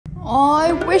Oh,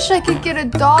 I wish I could get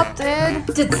adopted.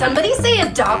 Did somebody say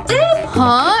adopted?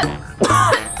 Huh?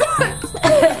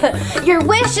 Your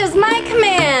wish is my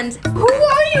command. Who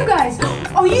are you guys?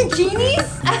 Are you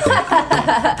genies?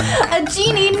 A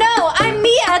genie? No, I'm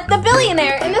Mia, the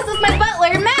billionaire, and this is my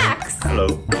butler, Max.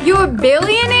 Hello. You're a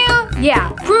billionaire?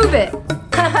 Yeah, prove it.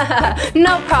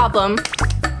 No problem.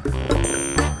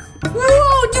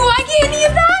 Whoa, do I get any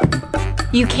of that?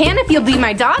 You can if you'll be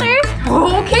my daughter.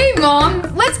 Okay, Mom,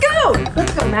 let's go.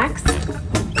 Let's go, Max.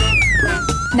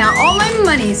 Now all my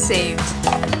money's saved.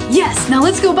 Yes, now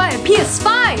let's go buy a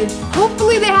PS5.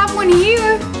 Hopefully they have one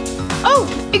here. Oh,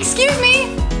 excuse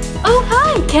me. Oh,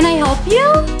 hi, can I help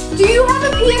you? Do you have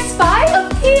a PS5? A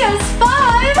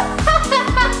PS5?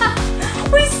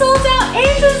 We sold out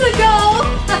ages ago.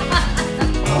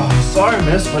 Oh, sorry,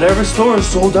 miss, but every store is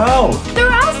sold out. There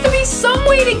has to be some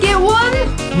way to get one.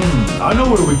 I know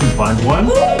where we can find one.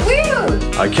 Oh, where?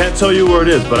 I can't tell you where it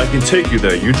is, but I can take you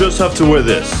there. You just have to wear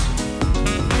this.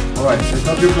 All right, take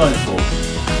off your blindfold.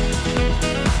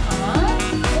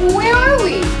 Where are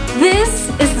we? This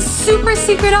is the super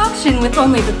secret auction with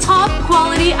only the top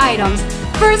quality items.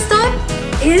 First up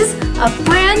is a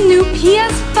brand new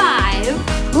PS5.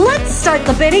 Let's start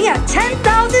the bidding at $10,000.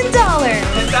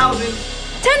 $10,000.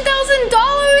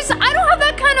 $10,000? I don't have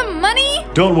that kind of money.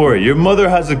 Don't worry, your mother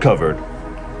has it covered.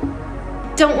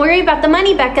 Don't worry about the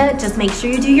money, Becca. Just make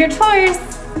sure you do your chores.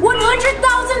 $100,000!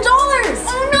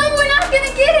 Oh no, we're not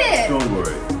gonna get it. Don't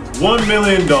worry. $1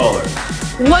 million.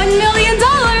 $1 million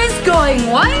going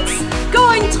once,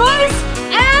 going twice,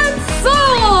 and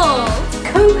sold!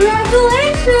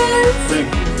 Congratulations! Thank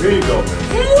you. Here you go, miss.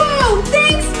 Whoa,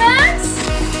 thanks, Max.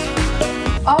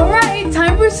 All right,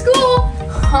 time for school.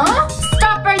 Huh?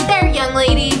 Stop right there, young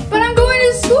lady. But I'm going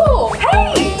to school.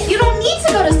 Hey, you don't need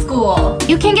to go to school.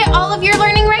 You can get all of your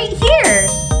learning right here.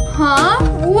 Huh?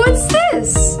 What's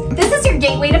this? This is your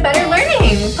gateway to better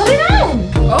learning. Put it on.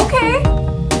 Okay.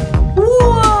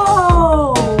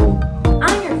 Whoa!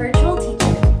 I'm your virtual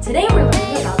teacher. Today we're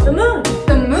learning about the moon.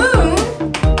 The moon?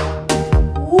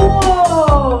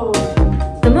 Whoa!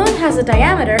 The moon has a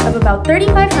diameter of about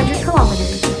 3,500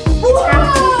 kilometers. Its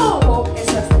gravitational pull is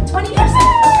less than 20%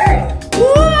 of Earth.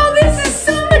 Whoa, this is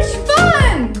so much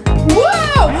fun!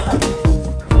 Whoa!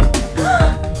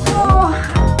 Oh,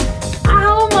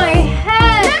 ow, my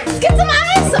head! Max, get some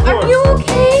ice! Are you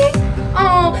okay?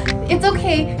 Oh, it's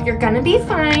okay. You're gonna be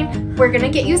fine. We're gonna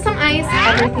get you some ice.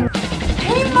 Everything.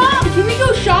 Hey, Mom, can we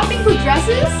go shopping for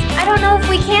dresses? I don't know if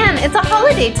we can. It's a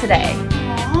holiday today.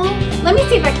 Let me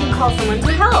see if I can call someone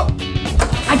to help.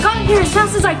 I got here as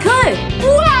fast as I could.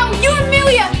 Wow, you're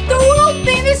Amelia, the world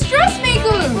famous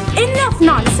dressmaker! Enough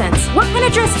nonsense. What kind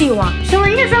of dress do you want? Show her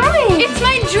your drawing. It's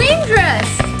my dream dress!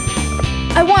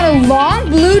 I want a long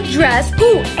blue dress,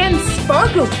 ooh, and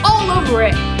sparkles all over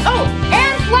it. Oh,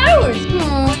 and flowers!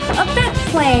 A bit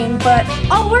plain, but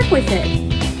I'll work with it.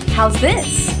 How's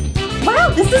this? Wow,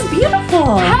 this is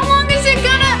beautiful. How long is it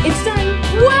gonna? It's done.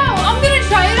 Wow, I'm gonna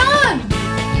try it on!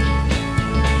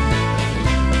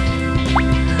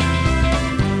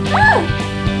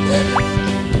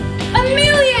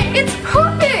 Amelia, it's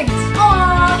perfect!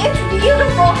 Aw, it's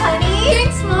beautiful, honey.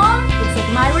 Thanks, Mom. Looks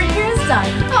like my work here is done.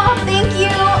 Oh, thank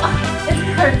you. It's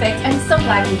perfect. I'm so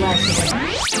glad you liked it.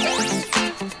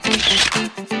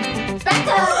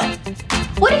 Becca!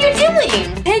 What are you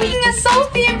doing? Taking a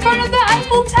selfie in front of the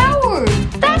Eiffel Tower.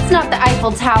 That's not the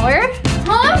Eiffel Tower.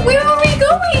 Huh? Where are we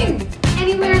going?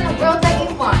 Anywhere in the world that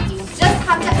you want. You just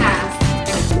have to ask.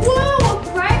 Whoa, a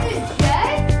private jet?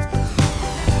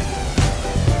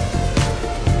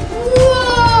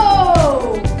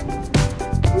 Whoa!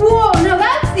 Whoa, now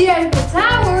that's the Eiffel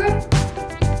Tower.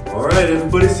 All right,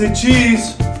 everybody say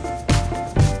cheese.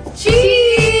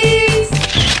 Cheese!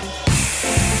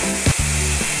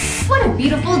 What a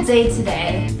beautiful day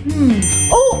today.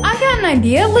 Oh, I got an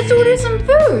idea. Let's order some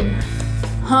food.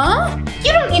 Huh?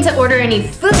 You don't need to order any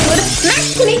food.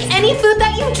 Max can make any food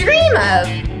that you dream of.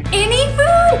 Any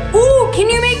food? Ooh, can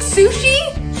you make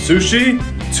sushi? Sushi?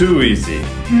 Too easy.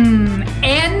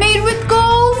 And made with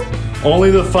gold?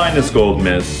 Only the finest gold,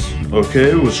 miss.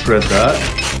 Okay, we'll shred that.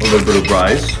 A little bit of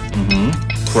rice.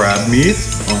 Crab meat.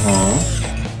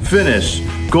 Finish.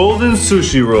 Golden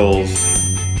sushi rolls.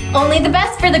 Only the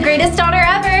best for the greatest daughter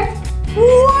ever.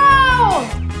 Wow!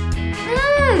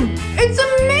 It's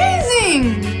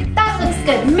amazing! That looks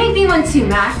good. Make me one too,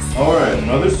 Max. All right,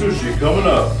 another sushi coming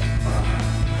up.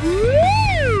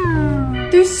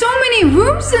 There's so many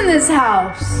rooms in this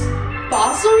house.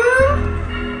 Fossil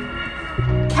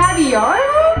room? Caviar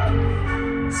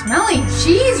room? Smelly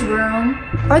cheese room?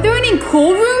 Are there any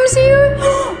cool rooms here?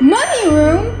 Money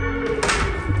room?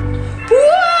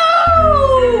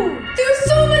 Whoa!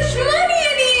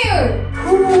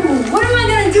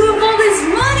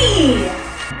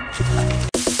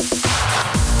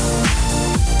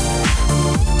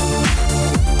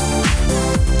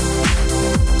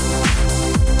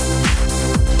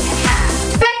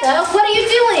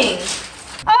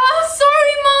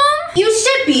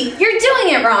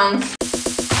 wrong.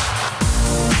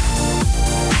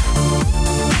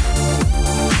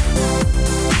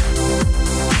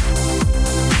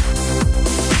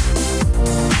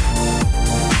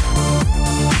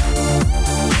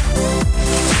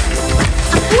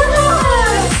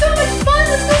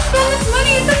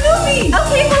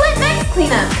 Okay, well let Max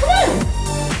clean up. Come on.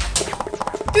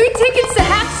 3 tickets to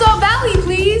Hacksaw Valley,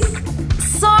 please.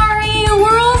 Sorry,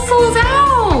 we're all sold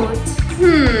out.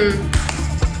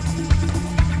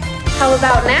 How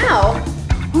about now?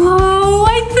 Whoa,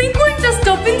 I think we're just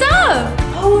opened up.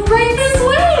 Oh, right this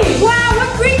way. Wow, what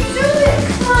great exhibit.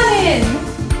 Come on in.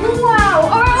 Wow,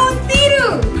 our own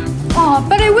theater. Aw,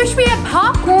 but I wish we had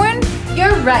popcorn.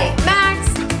 You're right, Max.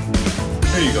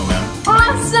 Here you go, ma'am.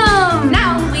 Awesome.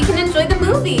 Now we can enjoy the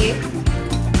movie.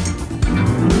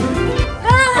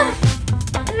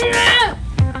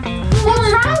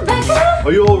 What's wrong, Becca?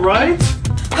 Are you alright?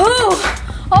 Oh,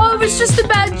 it was just a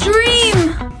bad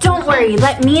dream. Don't worry,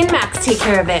 let me and Max take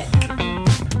care of it.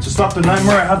 To stop the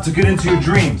nightmare, I have to get into your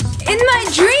dreams. In my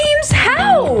dreams?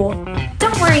 How?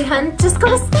 Don't worry, hun. Just go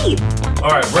to sleep.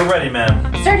 Alright, we're ready,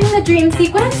 ma'am. Starting the dream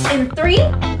sequence in 3,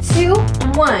 2,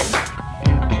 1.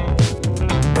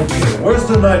 Okay, where's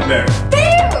the nightmare?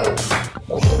 There!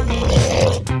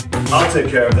 I'll take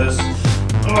care of this.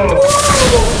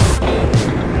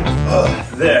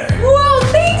 There. Whoa,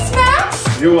 thanks,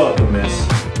 Max. You're welcome, miss.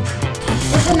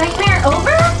 Is the nightmare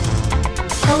over?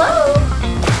 Hello?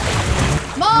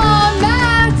 Mom,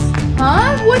 Max.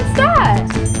 Huh? What's that?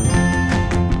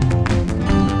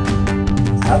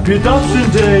 Happy Adoption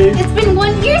Day! It's been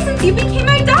 1 year since you became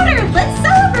my daughter. Let's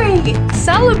celebrate.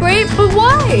 Celebrate, but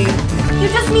why? You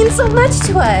just mean so much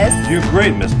to us. You're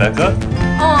great, Miss Becca.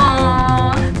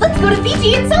 Aww. Let's go to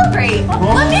Fiji and celebrate.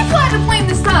 Let me fly the plane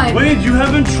this time. Wait, you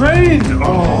haven't trained!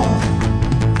 Oh.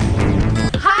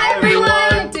 Hi,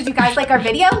 everyone. Did you guys like our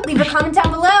video? Leave a comment down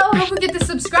below. Don't forget to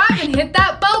subscribe and hit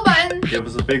that bell button. Give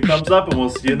us a big thumbs up and we'll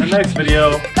see you in the next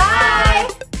video. Bye.